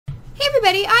Hey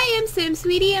everybody, I am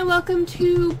simsweetie and welcome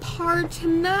to part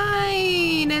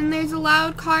 9, and there's a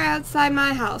loud car outside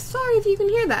my house. Sorry if you can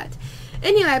hear that.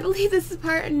 Anyway, I believe this is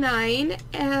part 9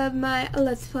 of my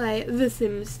Let's Play The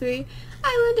Sims 3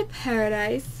 Isla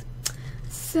Paradiso.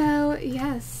 So,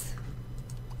 yes.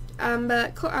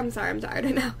 But, I'm sorry, I'm tired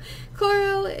right now.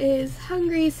 Coral is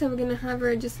hungry, so we're gonna have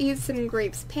her just eat some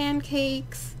grapes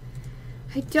pancakes.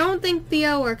 I don't think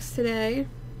Theo works today.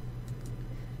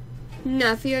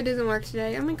 No, Theo doesn't work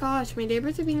today. Oh my gosh, my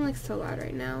neighbors are being like so loud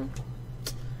right now.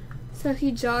 So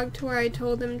he jogged to where I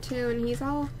told him to, and he's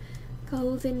all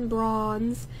golden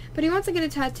bronze. But he wants to get a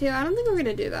tattoo. I don't think we're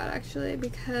gonna do that actually,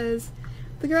 because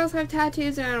the girls have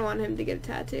tattoos and I don't want him to get a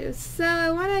tattoo. So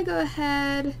I want to go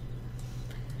ahead.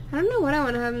 I don't know what I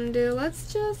want to have him do.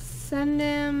 Let's just send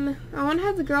him. I want to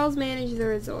have the girls manage the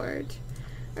resort.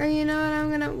 Or you know what, I'm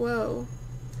gonna. Whoa.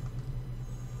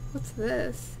 What's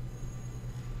this?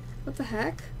 What the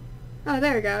heck? Oh,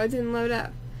 there we go. It didn't load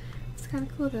up. It's kind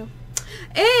of cool, though.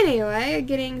 Anyway,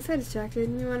 getting so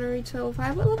distracted. You want to reach level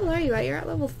 5? What level are you at? You're at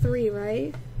level 3,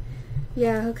 right?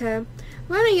 Yeah, okay.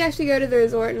 Why don't you actually go to the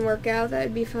resort and work out? That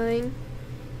would be fine.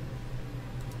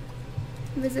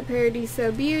 Visit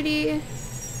Paradiso Beauty.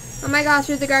 Oh my gosh,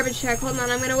 there's a garbage truck. Hold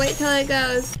on, I'm going to wait till it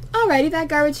goes. Alrighty, that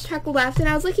garbage truck left, and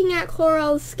I was looking at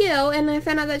Coral's skill, and I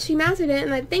found out that she mastered it,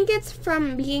 and I think it's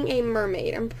from being a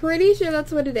mermaid. I'm pretty sure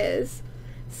that's what it is.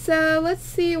 So, let's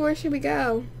see, where should we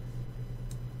go?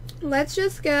 Let's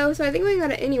just go, so I think we can go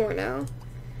to anywhere now.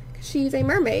 She's a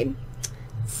mermaid.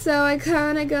 So, I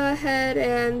kind of go ahead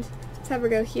and let's have her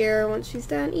go here once she's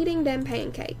done eating them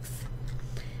pancakes.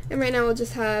 And right now we'll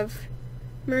just have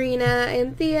Marina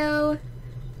and Theo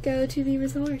go to the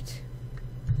resort.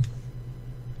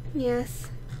 Yes,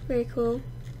 very cool.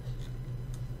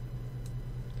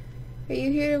 Are you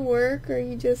here to work, or are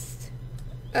you just...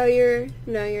 Oh,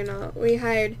 no, you're not. We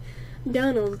hired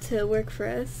Donald to work for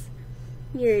us.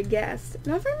 You're a guest.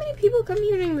 Not very many people come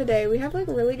here during the day. We have, like,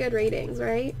 really good ratings,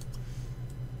 right?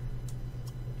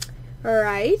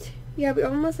 Alright. Yeah, we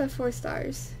almost have 4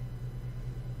 stars.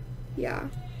 Yeah.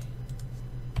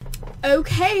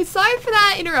 Okay, sorry for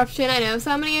that interruption. I know,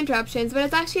 so many interruptions, but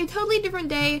it's actually a totally different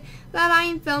day that I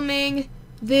am filming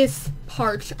this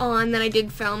part on than I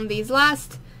did film these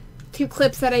last 2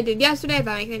 clips that I did yesterday, if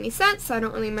that makes any sense. So I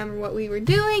don't really remember what we were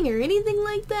doing or anything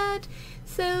like that.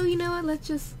 So, you know what, let's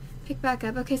just pick back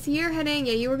up. Okay, so you're heading,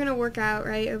 yeah, you were going to work out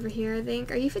right over here, I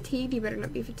think. Are you fatigued? You better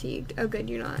not be fatigued. Oh, good,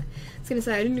 you're not. I was going to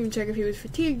say, I didn't even check if he was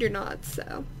fatigued or not,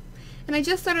 so... And I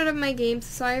just started up my game, so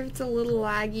sorry if it's a little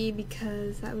laggy,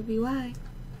 because that would be why.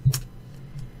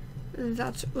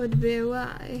 That would be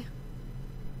why.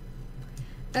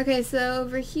 Okay, so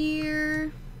over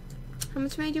here, how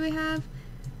much money do we have?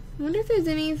 I wonder if there's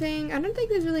anything. I don't think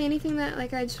there's really anything that,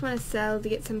 like, I just want to sell to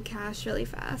get some cash really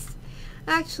fast.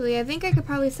 Actually, I think I could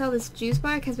probably sell this juice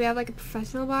bar, because we have, like, a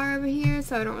professional bar over here,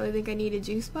 so I don't really think I need a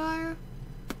juice bar.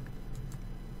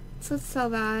 So let's sell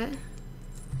that.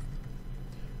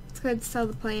 Go ahead and sell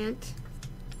the plant.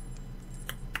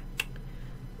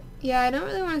 Yeah, I don't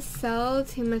really want to sell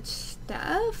too much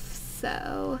stuff,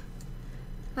 so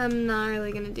I'm not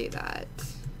really going to do that.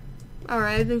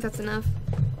 Alright, I think that's enough.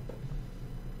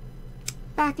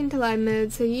 Back into live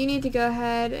mode, so you need to go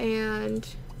ahead and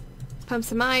pump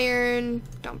some iron.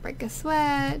 Don't break a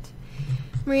sweat.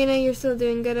 Marina, you're still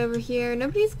doing good over here.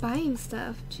 Nobody's buying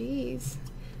stuff. Jeez.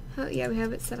 Oh, yeah, we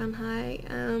have it set on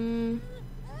high.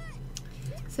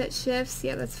 Set shifts,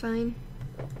 yeah, that's fine.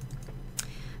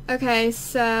 Okay,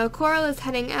 so Coral is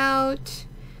heading out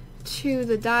to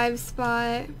the dive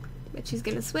spot, but she's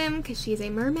gonna swim because she's a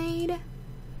mermaid.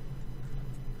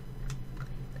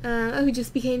 Oh, we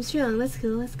just became strong. That's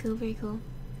cool, very cool.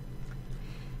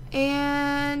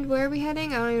 And where are we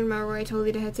heading? I don't even remember where I told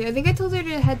you to head to. I think I told her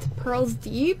to head to Pearl's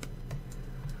Deep,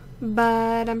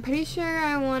 but I'm pretty sure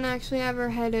I want to actually have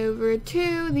her head over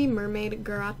to the Mermaid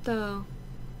Grotto.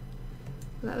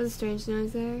 That was a strange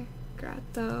noise there.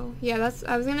 Grotto. Yeah, that's.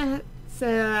 I was gonna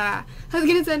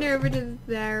send her over to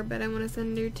there, but I want to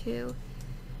send her to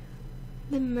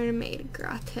the Mermaid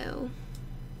Grotto.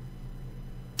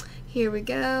 Here we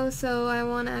go. So I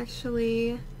want to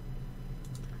actually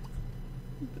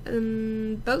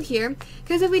boat here,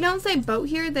 because if we don't say boat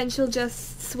here, then she'll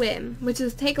just swim, which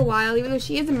is take a while. Even though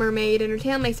she is a mermaid and her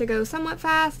tail makes her go somewhat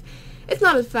fast, it's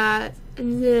not as fast.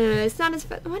 It's not as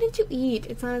fast. Why did you eat?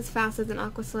 It's not as fast as an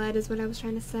aqua sled is what I was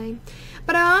trying to say.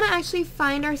 But I want to actually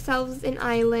find ourselves an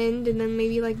island and then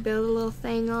maybe like build a little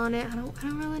thing on it. I don't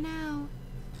really know.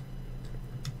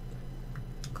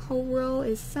 Coral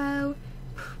is so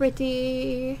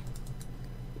pretty.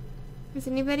 Is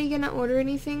anybody gonna order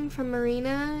anything from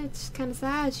Marina? It's kind of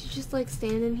sad. She's just like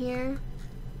standing here.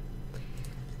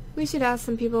 We should ask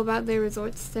some people about their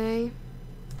resort stay.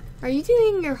 Are you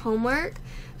doing your homework?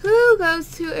 Who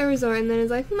goes to a resort and then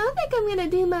is like, I think I'm gonna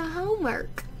do my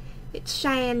homework? It's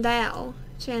Chantal,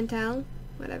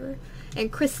 whatever,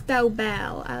 and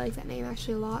Christobel. I like that name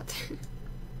actually a lot.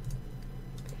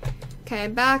 Okay,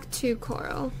 back to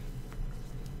Coral.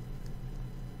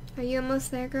 Are you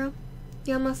almost there, girl?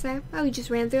 You almost there? Oh, you just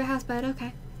ran through a houseboat.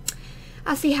 Okay.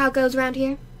 I'll see how it goes around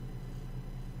here.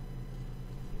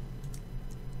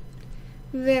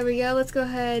 There we go. Let's go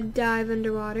ahead, dive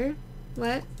underwater.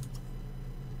 What?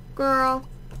 Girl,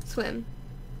 swim.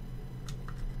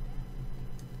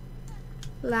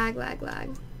 Lag, lag, lag.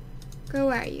 Girl,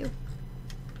 where are you?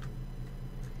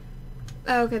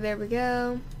 Okay, there we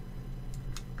go.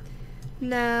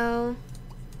 Now,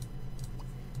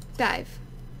 dive.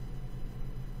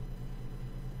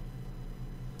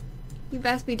 You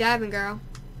best be diving, girl.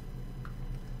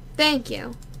 Thank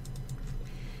you.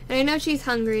 And I know she's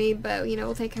hungry, but, you know,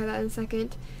 we'll take care of that in a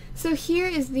second. So here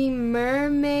is the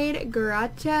Mermaid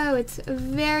Grotto. It's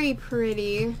very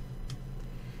pretty.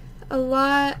 A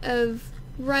lot of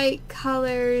bright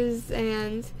colors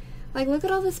and, like, look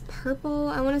at all this purple.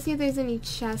 I want to see if there's any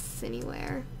chests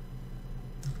anywhere.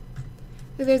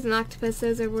 If there's an octopus,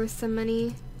 those are worth some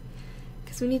money.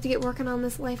 Because we need to get working on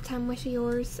this lifetime wish of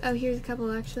yours. Oh, here's a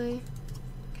couple, actually.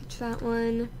 Catch that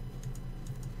one.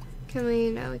 Can we?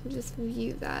 No, we can just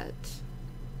view that.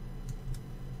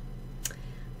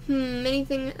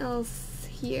 Anything else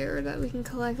here that we can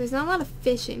collect? There's not a lot of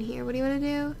fish in here. What do you want to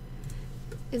do?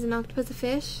 Is an octopus a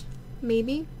fish?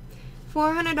 Maybe.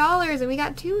 $400, and we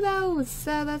got 2 of those.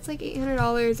 So that's like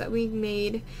 $800 that we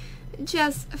made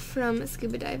just from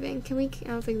scuba diving. Can we? I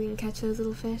don't think we can catch those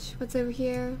little fish. What's over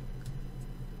here?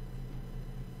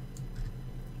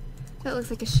 That looks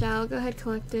like a shell. Go ahead,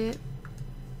 collect it.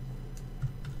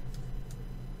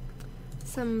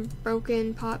 Some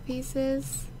broken pot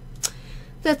pieces.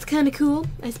 That's kind of cool,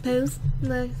 I suppose.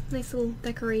 Nice little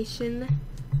decoration.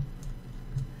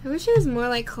 I wish there was more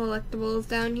like collectibles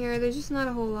down here. There's just not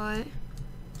a whole lot.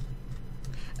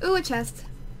 Ooh, a chest.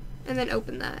 And then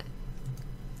open that.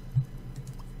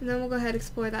 And then we'll go ahead and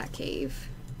explore that cave.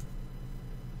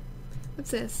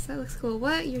 What's this? That looks cool.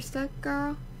 What? You're stuck,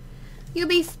 girl? You'll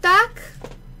be stuck?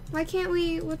 Why can't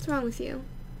we? What's wrong with you?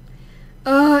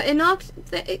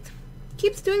 It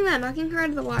keeps doing that, knocking her out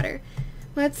of the water.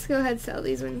 Let's go ahead and sell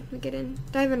these when we get in.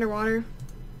 Dive underwater.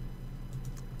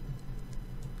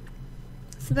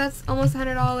 So that's almost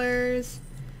 $100.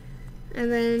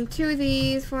 And then 2 of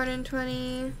these,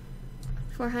 420,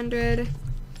 400.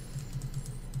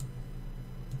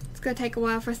 It's gonna take a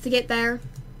while for us to get there.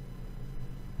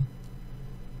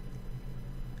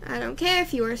 I don't care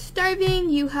if you are starving.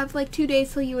 You have like 2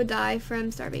 days till you would die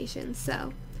from starvation.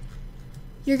 So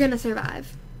you're gonna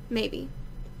survive. Maybe.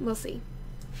 We'll see.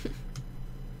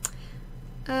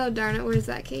 Oh, darn it. Where's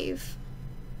that cave?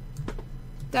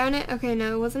 Darn it. Okay,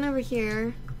 no, it wasn't over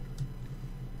here.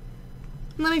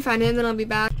 Let me find it and then I'll be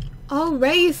back.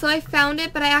 Alright, so I found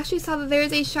it, but I actually saw that there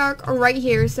is a shark right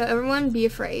here, so everyone be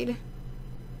afraid.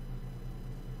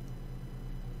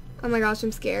 Oh my gosh,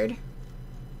 I'm scared.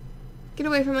 Get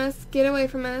away from us. Get away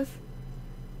from us.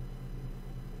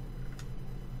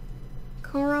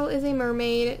 Coral is a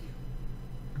mermaid.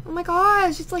 Oh my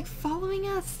gosh, it's like following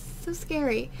us. So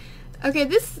scary. Okay,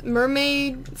 this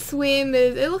mermaid swim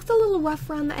it looks a little rough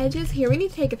around the edges. Here, we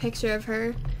need to take a picture of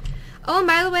her. Oh, and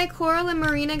by the way, Coral and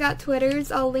Marina got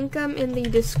Twitters. I'll link them in the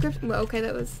description. Well, okay,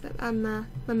 that was,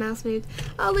 my mouse moved.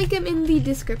 I'll link them in the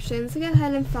description, so go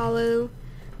ahead and follow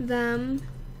them.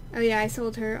 Oh yeah, I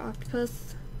sold her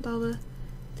octopus.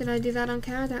 Did I do that on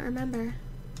camera? I don't remember.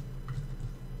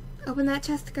 Open that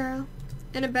chest, girl.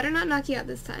 And it better not knock you out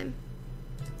this time.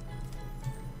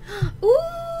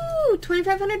 Ooh,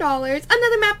 $2,500.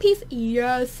 Another map piece.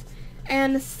 Yes.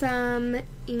 And some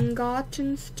ingot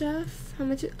and stuff. How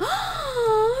much is...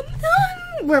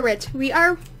 We're rich. We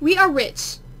are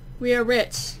rich. We are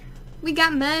rich. We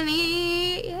got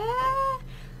money. Yeah.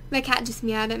 My cat just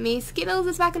meowed at me. Skittles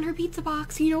is back in her pizza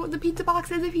box. You know what the pizza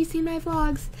box is if you've seen my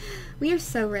vlogs. We are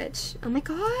so rich. Oh my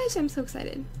gosh, I'm so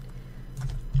excited.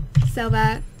 Sell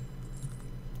that.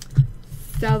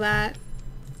 Sell that.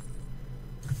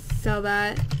 Sell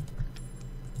that.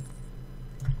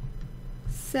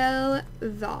 Sell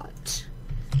that.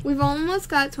 We've almost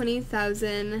got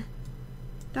 $20,000.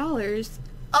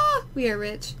 Oh, we are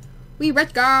rich. We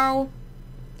rich, girl.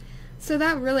 So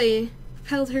that really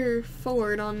propelled her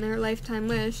forward on her lifetime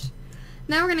wish.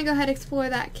 Now we're gonna go ahead and explore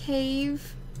that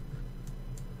cave.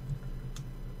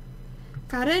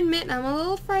 Gotta admit, I'm a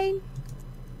little afraid.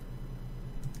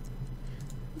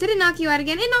 Did it knock you out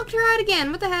again? It knocked her out again.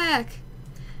 What the heck?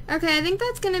 Okay, I think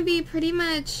that's going to be pretty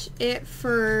much it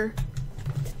for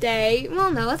today.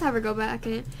 Well, no, let's have her go back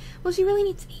in. Well, she really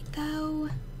needs to eat, though.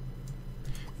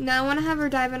 Now I want to have her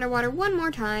dive underwater one more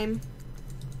time.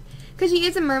 Because she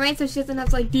is a mermaid, so she doesn't have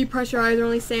to, like, depressurize or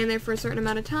only stay in there for a certain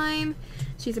amount of time.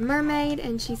 She's a mermaid,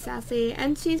 and she's sassy,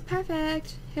 and she's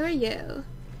perfect. Who are you?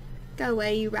 Go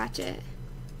away, you ratchet.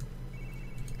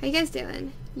 How you guys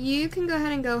doing? You can go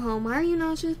ahead and go home. Why are you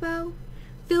nauseous, Bo?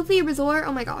 Filthy resort?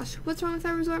 Oh my gosh. What's wrong with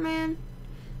that resort, man?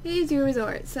 It is your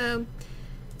resort, so...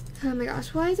 Oh my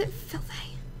gosh, why is it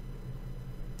filthy?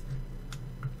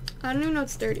 I don't even know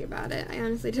what's dirty about it. I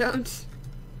honestly don't.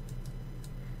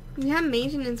 We have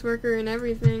maintenance worker and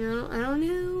everything. I don't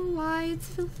know why it's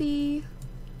filthy.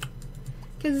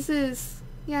 Because this is...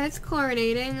 Yeah, it's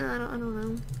chlorinating. I don't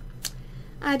know.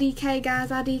 IDK, guys.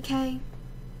 IDK.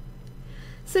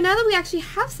 So now that we actually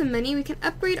have some money, we can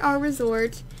upgrade our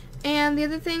resort. And the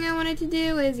other thing I wanted to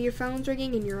do is your phone's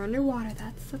ringing and you're underwater.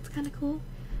 That's kind of cool.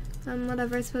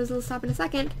 Whatever, I suppose we'll stop in a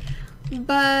second.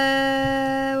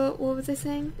 But what was I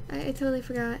saying? I totally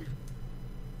forgot.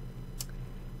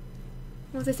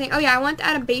 What was I saying? Oh yeah, I want to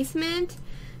add a basement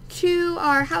to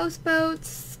our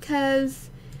houseboats because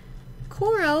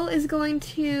Coral is going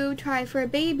to try for a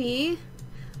baby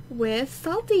with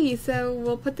Salty. So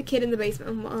we'll put the kid in the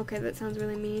basement. Okay, that sounds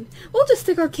really mean. We'll just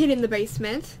stick our kid in the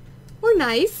basement. We're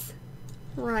nice,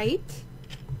 right?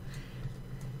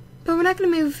 But we're not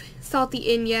going to move Salty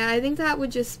in yet. I think that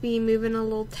would just be moving a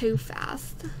little too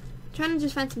fast. I'm trying to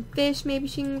just find some fish maybe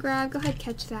she can grab. Go ahead,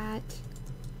 catch that.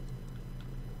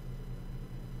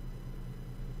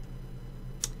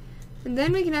 And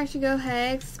then we can actually go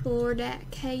ahead, explore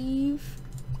that cave.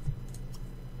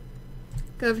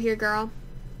 Go over here, girl.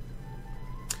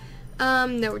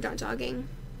 No, we're not jogging.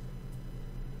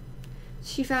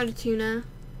 She found a tuna.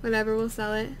 Whatever, we'll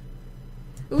sell it.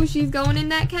 Ooh, she's going in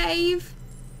that cave.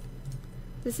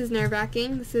 This is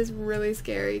nerve-wracking. This is really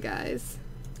scary, guys.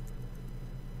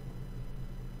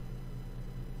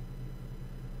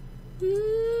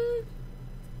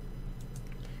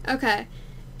 Okay.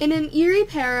 In an eerie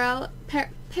parallel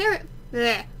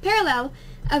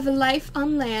of life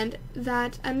on land,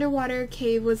 that underwater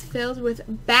cave was filled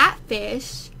with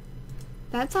batfish.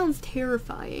 That sounds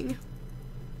terrifying.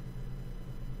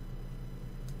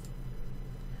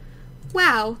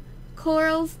 Wow.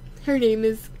 Corals. Her name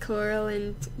is Coral,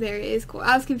 and there is Coral.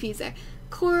 I was confused there.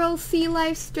 Coral, sea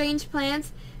life, strange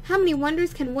plants. How many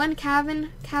wonders can one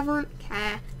cavern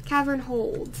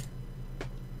hold?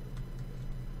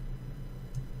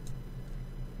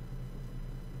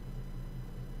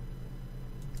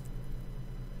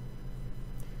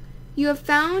 You have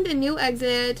found a new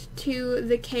exit to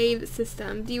the cave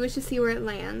system. Do you wish to see where it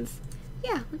lands?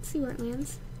 Yeah, let's see where it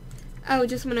lands. Oh, it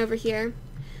just went over here.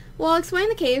 While exploring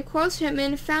the cave, Coral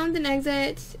Shipman found an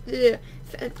exit.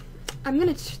 I'm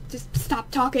gonna just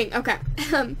stop talking. Okay.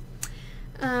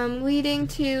 Leading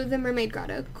to the Mermaid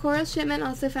Grotto. Coral Shipman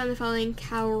also found the following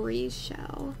cowrie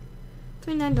shell.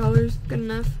 $29, good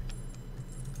enough.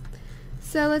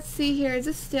 So let's see here. Is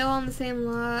this still on the same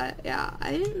lot? Yeah,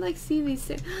 I didn't like see these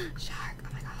shark.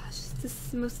 Oh my gosh, this is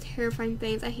the most terrifying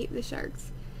things. I hate the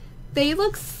sharks. They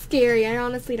look scary. I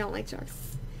honestly don't like sharks.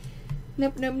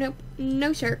 Nope, nope, nope.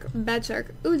 No shark. Bad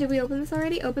shark. Ooh, did we open this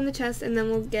already? Open the chest and then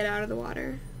we'll get out of the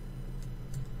water.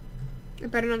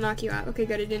 It better not knock you out. Okay,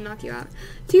 good. It didn't knock you out.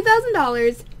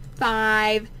 $2,000.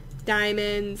 5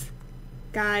 diamonds.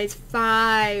 Guys,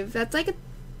 5. That's like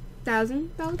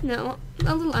 $1,000? No,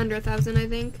 a little under 1,000, I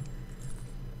think.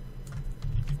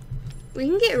 We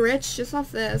can get rich just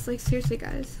off this. Like, seriously,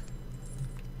 guys.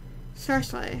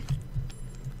 Seriously.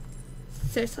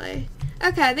 Seriously.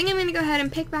 Okay, I think I'm going to go ahead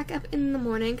and pick back up in the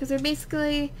morning because we're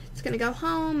basically just going to go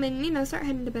home and, you know, start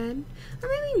heading to bed. Or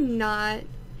maybe not.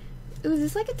 Ooh, is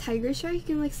this like a tiger shark? You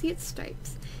can, like, see its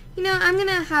stripes. You know, I'm going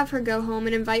to have her go home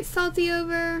and invite Salty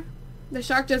over. The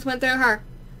shark just went through her.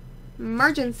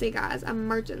 Emergency, guys.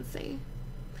 Emergency.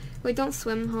 Wait, don't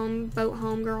swim home. Boat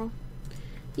home, girl.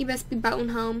 You best be boating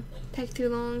home. Take too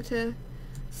long to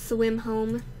swim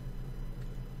home.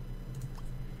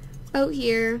 Boat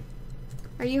here.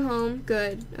 Are you home?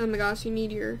 Good. Oh my gosh, you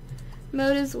need your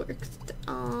motives worked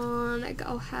on.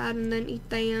 Go ahead and then eat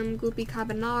them. Goopy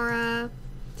carbonara.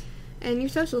 And your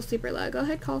social's super low. Go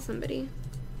ahead, call somebody.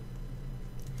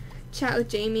 Chat with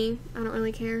Jamie. I don't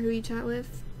really care who you chat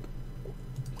with.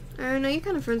 I don't know, you're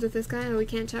kind of friends with this guy. Oh, we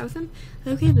can't chat with him?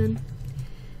 Okay, then.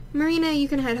 Marina, you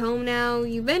can head home now.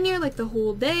 You've been here, like, the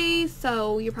whole day,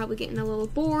 so you're probably getting a little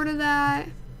bored of that.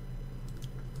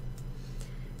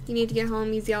 You need to get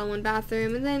home, use the all-in-one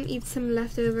bathroom, and then eat some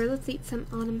leftover. Let's eat some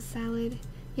autumn salad.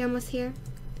 You almost here?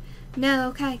 No,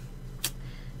 okay.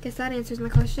 Guess that answers my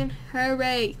question.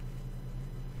 Hooray!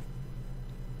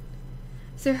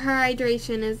 So her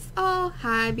hydration is all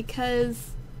high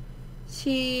because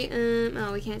she,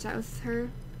 oh, we can't chat with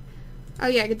her. Oh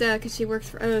yeah, duh, because she works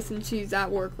for us and she's at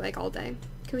work like all day.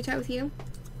 Can we chat with you?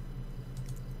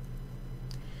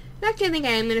 Actually, I think I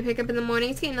am going to pick up in the morning.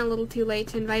 It's getting a little too late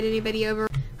to invite anybody over.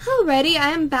 Alrighty, I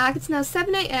am back. It's now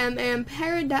 7 a.m. and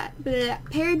Paradiso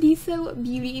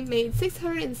Beauty made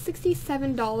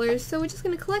 $667. So we're just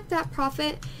going to collect that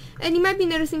profit. And you might be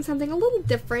noticing something a little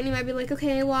different. You might be like,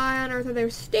 okay, why on earth are there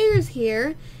stairs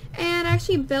here? And I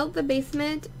actually built the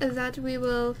basement that we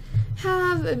will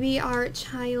have be our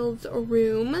child's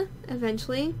room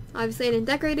eventually. Obviously, I didn't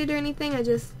decorate it or anything. I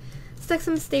just stuck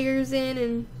some stairs in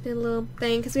and did a little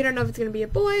thing because we don't know if it's going to be a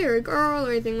boy or a girl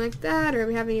or anything like that, or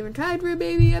we haven't even tried for a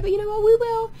baby yet, but you know what, we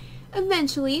will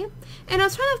eventually. And I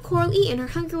was trying to have Coral eat and her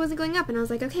hunger wasn't going up, and I was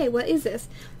like, okay, what is this?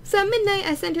 So at midnight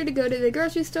I sent her to go to the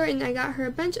grocery store and I got her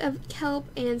a bunch of kelp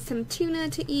and some tuna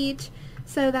to eat,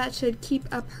 so that should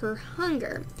keep up her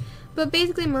hunger. But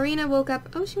basically Marina woke up,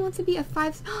 oh, she wants to be a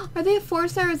 5, are they a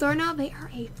 4-star resort now? They are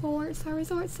a 4-star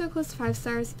resort, so close to 5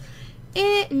 stars.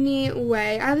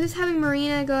 Anyway, I was just having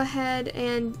Marina go ahead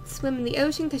and swim in the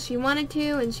ocean because she wanted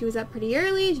to, and she was up pretty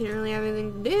early. She didn't really have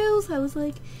anything to do, so I was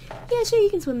like, yeah, sure, you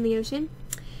can swim in the ocean.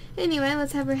 Anyway,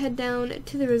 let's have her head down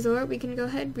to the resort. We can go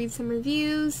ahead, read some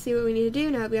reviews, see what we need to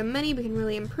do. Now that we have money, we can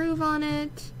really improve on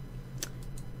it.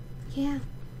 Yeah.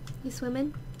 You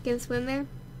swimming? Gonna swim there?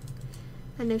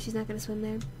 I know she's not gonna swim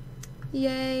there.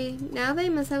 Yay. Now they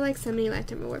must have like so many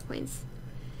lifetime reward points.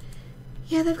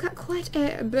 Yeah, they've got quite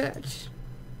a bit.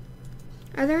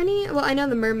 Are there any, well, I know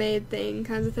the mermaid thing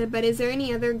comes with it, but is there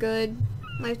any other good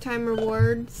lifetime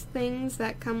rewards things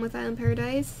that come with Island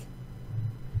Paradise?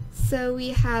 So we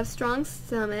have strong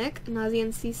stomach, nausea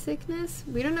and seasickness.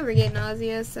 We don't ever get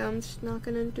nausea, so I'm just not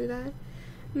gonna do that.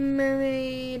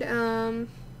 Mermaid, oh,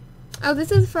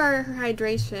 this is for her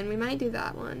hydration. We might do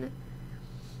that one.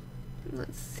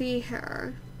 Let's see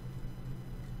her.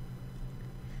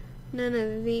 None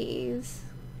of these.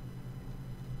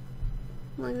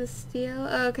 Like the steel.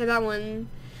 Oh, okay, that one.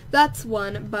 That's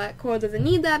one, but Coral doesn't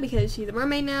need that because she's a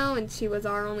mermaid now and she was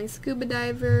our only scuba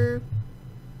diver.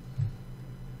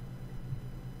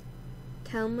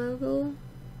 Town mogul.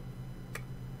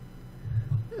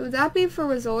 Would that be for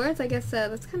resorts? I guess so.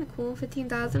 That's kind of cool.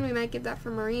 15,000. We might get that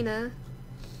for Marina.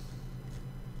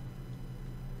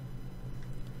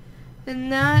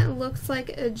 And that looks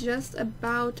like just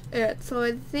about it. So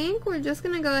I think we're just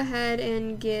gonna go ahead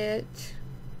and get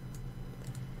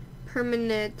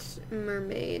permanent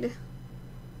mermaid.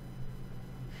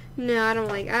 No, I don't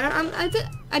like.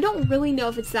 I don't really know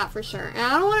if it's that for sure, and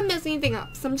I don't want to mess anything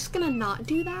up. So I'm just gonna not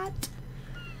do that.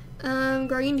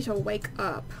 Girl, you need to wake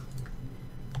up.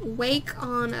 Wake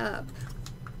on up.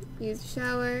 Use the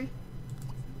shower.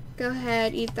 Go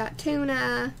ahead, eat that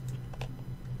tuna.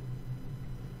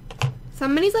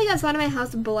 Somebody's like outside of my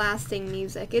house blasting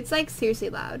music. It's like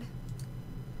seriously loud.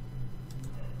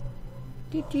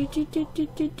 Wait,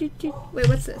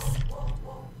 what's this?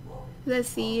 The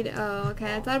seed. Oh,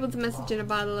 okay. I thought it was a message in a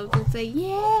bottle. I was gonna say,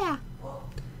 yeah!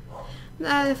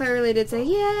 If I really did say,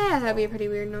 yeah, that'd be a pretty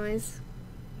weird noise.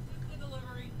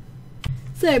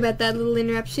 Sorry about that little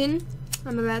interruption.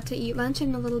 I'm about to eat lunch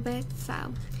in a little bit,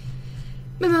 so.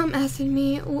 My mom asked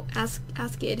me what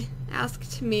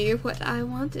I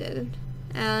wanted.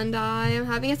 And I am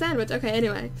having a sandwich. Okay,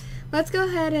 anyway. Let's go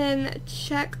ahead and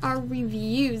check our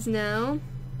reviews now.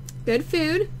 Good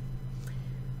food.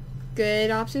 Good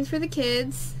options for the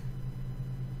kids.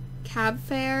 Cab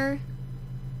fare.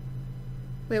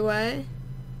 Wait, what?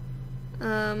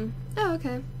 Oh,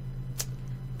 okay.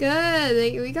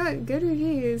 Good. We got good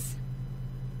reviews.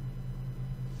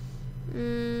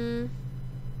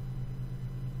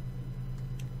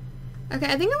 Okay,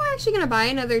 I think I'm actually gonna buy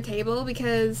another table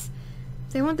because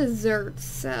they want desserts,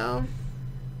 so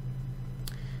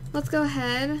let's go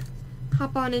ahead,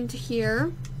 hop on into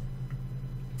here,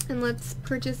 and let's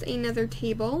purchase another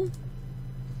table.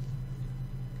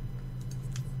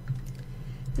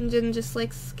 And then just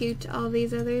like scoot all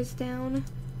these others down.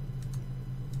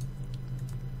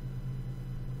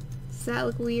 Does that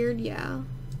look weird? Yeah.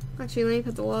 Actually, let me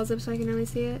put the walls up so I can really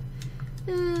see it.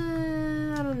 I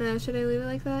don't know. Should I leave it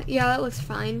like that? Yeah, that looks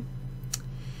fine.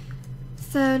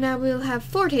 So now we'll have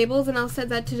 4 tables, and I'll set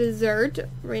that to dessert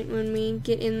right when we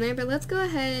get in there. But let's go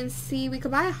ahead and see. We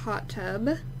could buy a hot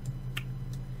tub.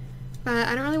 But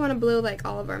I don't really want to blow, like,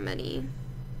 all of our money.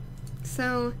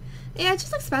 So, yeah, it's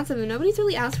just expensive, and nobody's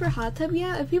really asked for a hot tub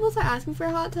yet. If people start asking for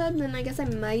a hot tub, then I guess I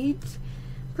might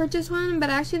purchase one, but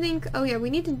I actually think, oh yeah, we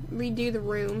need to redo the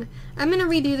room. I'm gonna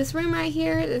redo this room right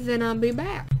here, then I'll be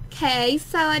back. Okay,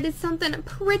 so I did something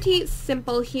pretty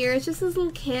simple here. It's just this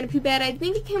little canopy bed. I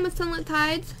think it came with sunlit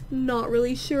tides, not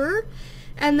really sure.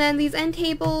 And then these end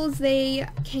tables, they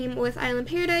came with Isla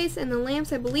Paradiso, and the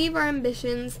lamps, I believe, are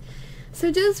Ambitions.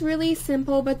 So just really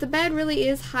simple, but the bed really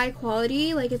is high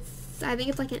quality. Like I think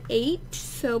it's like an 8,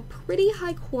 so pretty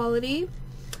high quality.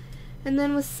 And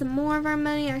then with some more of our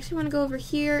money, I actually want to go over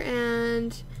here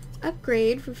and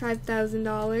upgrade for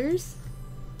 $5,000.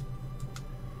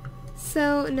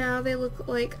 So now they look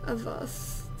like a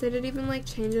bus. Did it even like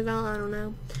change it all? I don't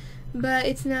know. But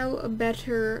it's now a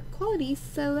better quality,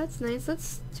 so that's nice.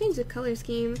 Let's change the color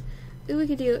scheme. Ooh, we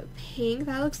could do pink.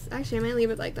 That looks, actually I might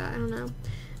leave it like that. I don't know.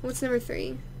 What's number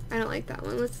 3? I don't like that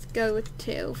one. Let's go with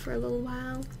 2 for a little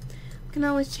while. We can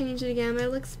always change it again, but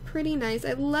it looks pretty nice.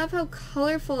 I love how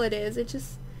colorful it is. It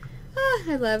just,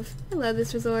 I love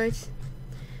this resort.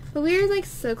 But we're like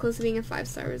so close to being a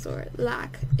 5-star resort.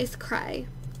 Like, it's cray.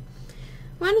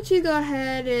 Why don't you go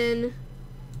ahead and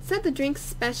set the drink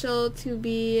special to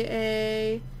be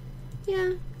a,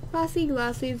 yeah, classy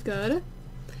is good.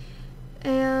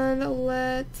 And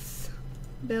let's,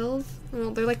 bills,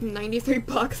 well, they're like 93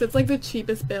 bucks. It's like the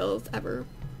cheapest bills ever.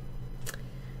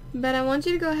 But I want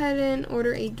you to go ahead and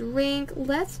order a drink.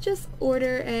 Let's just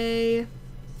order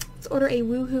let's order a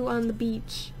woohoo on the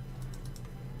beach.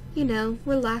 You know,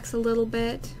 relax a little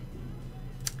bit.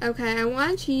 Okay, I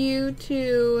want you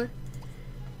to,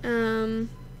 can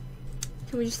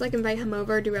we just like invite him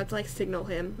over, or do we have to like signal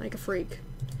him like a freak?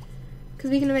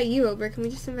 Because we can invite you over. Can we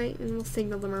just invite, and we'll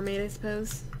signal the mermaid, I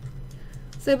suppose.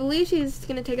 So I believe she's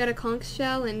going to take out a conch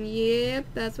shell, and yep,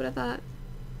 that's what I thought.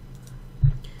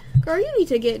 Girl, you need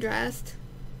to get dressed.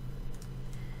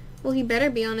 Well, he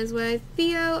better be on his way.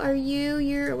 Theo,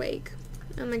 you're awake.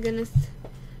 Oh my goodness.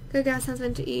 Go get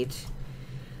something to eat.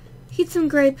 Eat some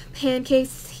grape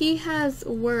pancakes. He has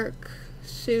work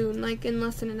soon, like in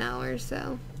less than an hour,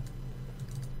 so.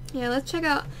 Yeah, let's check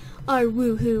out our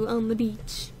woohoo on the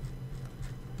beach.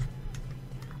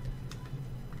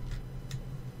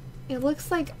 It looks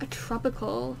like a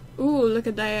tropical. Ooh, look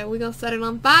at that. We gonna set it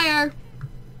on fire.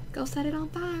 Go set it on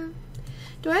fire.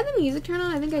 Do I have the music turned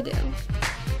on? I think I do.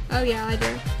 Oh yeah, I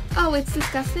do. Oh, it's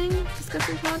disgusting.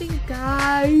 Disgusting quality.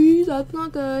 Guys, that's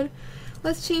not good.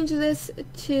 Let's change this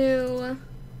to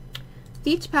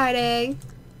beach party.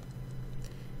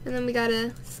 And then we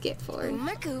gotta skip forward.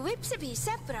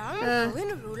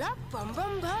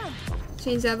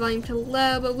 Change that volume to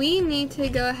low, but we need to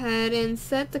go ahead and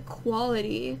set the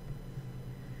quality.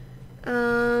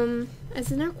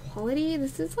 Isn't there quality?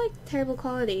 This is like terrible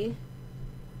quality.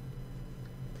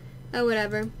 Oh,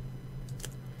 whatever.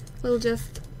 We'll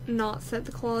just not set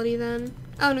the quality then.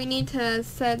 Oh, and we need to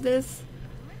set this.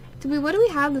 What do we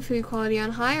have the food quality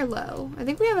on? High or low? I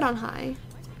think we have it on high.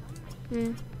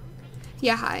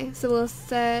 Yeah, high. So we'll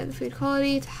set the food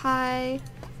quality to high.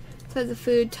 Set the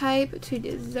food type to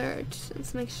dessert.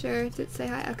 Let's make sure. Did it say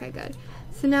high? Okay, good.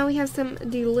 So now we have some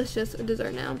delicious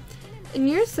dessert now. And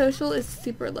your social is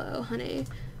super low, honey.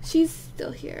 She's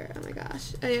still here. Oh my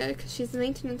gosh. Oh yeah, because she's a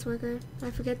maintenance worker.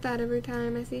 I forget that every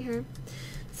time I see her.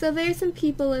 So there's some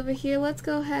people over here. Let's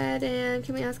go ahead and,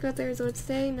 can we ask about their resort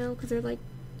stay? No, because they're like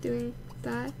doing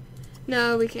that.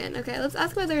 No, we can't. Okay, let's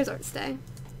ask about their resort stay.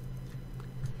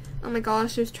 Oh my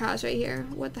gosh, there's trash right here.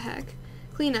 What the heck?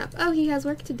 Clean up. Oh, he has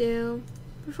work to do.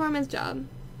 Perform his job.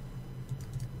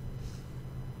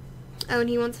 Oh, and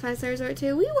he wants a 5-star resort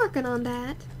too. We working on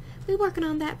that. We working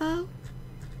on that, Bo.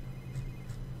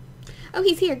 Oh,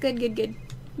 he's here. Good, good, good.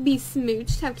 Be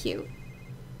smooched. How cute.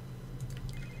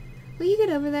 Will you get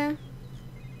over there?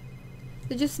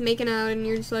 They're just making out and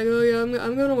you're just like, oh yeah,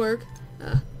 I'm gonna work.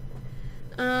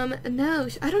 No,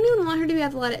 I don't even want her to be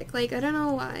athletic. Like, I don't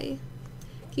know why.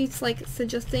 Keeps like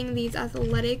suggesting these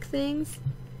athletic things.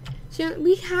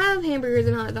 We have hamburgers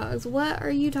and hot dogs. What are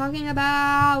you talking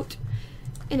about?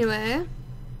 Anyway,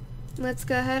 let's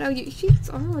go ahead. Oh, she's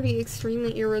already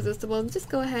extremely irresistible. Just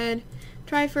go ahead.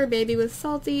 Try for a baby with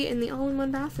salty in the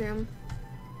all-in-one bathroom.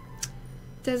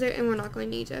 Desert, and we're not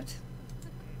going to Egypt.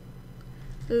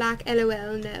 Like,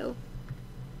 LOL, no.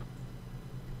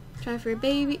 Try for a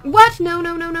baby. What? No,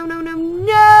 no, no, no, no, no,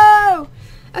 no!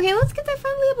 Okay, let's get that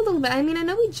friendly up a little bit. I mean, I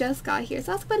know we just got here,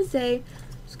 so I was about to say,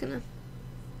 just gonna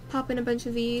pop in a bunch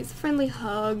of these. Friendly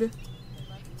hug.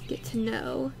 Get to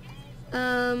know.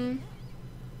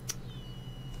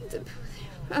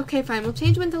 Okay, fine. We'll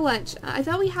change one to lunch. I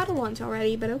thought we had a lunch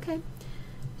already, but okay.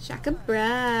 Shaka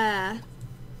bra.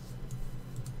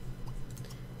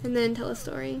 And then tell a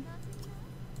story.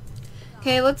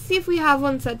 Okay, let's see if we have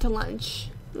one set to lunch.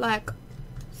 Like,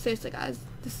 seriously, guys.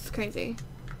 This is crazy.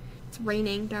 It's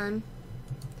raining, darn.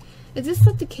 Is this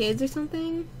like the kids or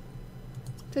something?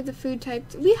 It's like the food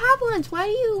type. We have lunch. Why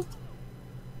do you...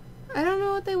 I don't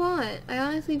know what they want. I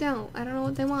honestly don't. I don't know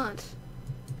what they want.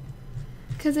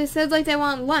 Because they said like they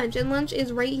want lunch, and lunch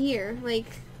is right here.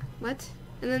 Like, what?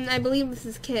 And then I believe this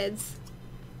is kids.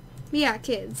 Yeah,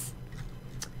 kids.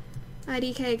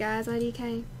 IDK, guys.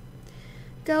 IDK.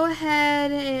 Go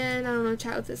ahead and, I don't know,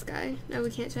 chat with this guy. No, we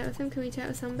can't chat with him. Can we chat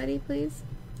with somebody, please?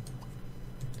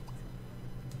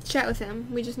 Chat with him.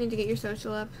 We just need to get your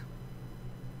social up.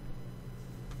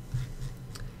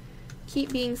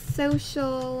 Keep being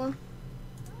social.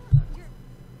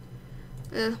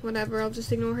 Whatever. I'll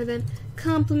just ignore her then.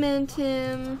 Compliment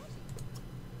him.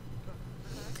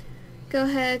 Go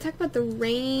ahead. Talk about the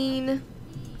rain.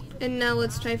 And now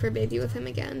let's try for baby with him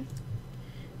again.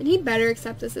 And he better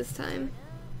accept us this time.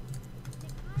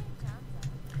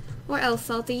 Or else,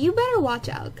 Salty, you better watch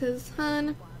out, cause,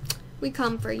 hun, we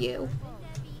come for you.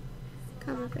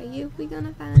 Coming for you. We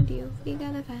gonna find you. We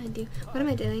gonna find you. What am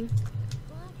I doing?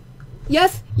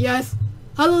 Yes, yes.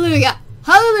 Hallelujah.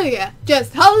 Hallelujah.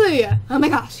 Just hallelujah. Oh my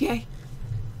gosh, yay.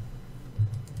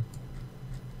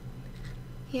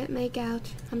 Can't make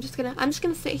out. I'm just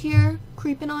gonna sit here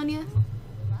creeping on you.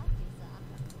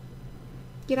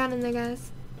 Get on in there,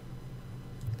 guys.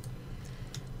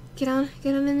 Get on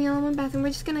in the all-in-one bathroom. We're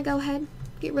just gonna go ahead,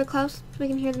 get real close so we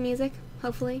can hear the music.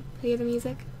 Hopefully, hear the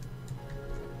music.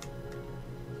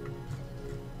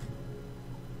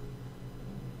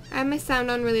 I have my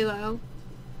sound on really low.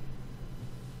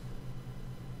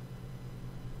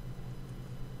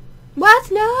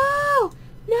 What? No!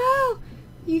 No!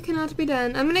 You cannot be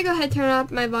done. I'm gonna go ahead and turn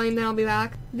up my volume, then I'll be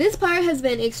back. This part has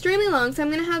been extremely long, so I'm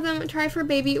gonna have them try for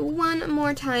baby one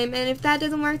more time, and if that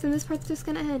doesn't work, then this part's just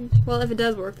gonna end. Well, if it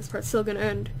does work, this part's still gonna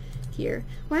end here.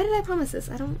 Why did I promise this?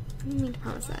 I don't mean to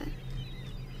promise that.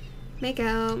 Make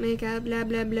out, blah,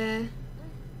 blah, blah.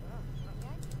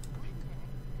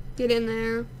 Get in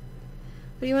there.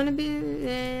 What do you want to be?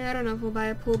 I don't know if we'll buy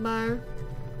a pool bar.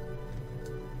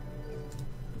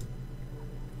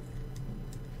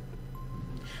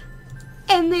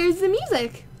 And there's the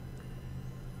music.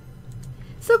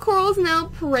 So Coral's now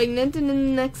pregnant, and in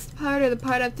the next part, or the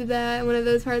part after that, one of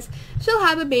those parts, she'll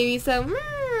have a baby. So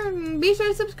be sure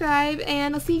to subscribe,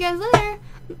 and I'll see you guys later.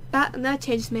 That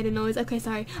change just made a noise. Okay,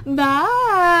 sorry.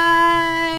 Bye.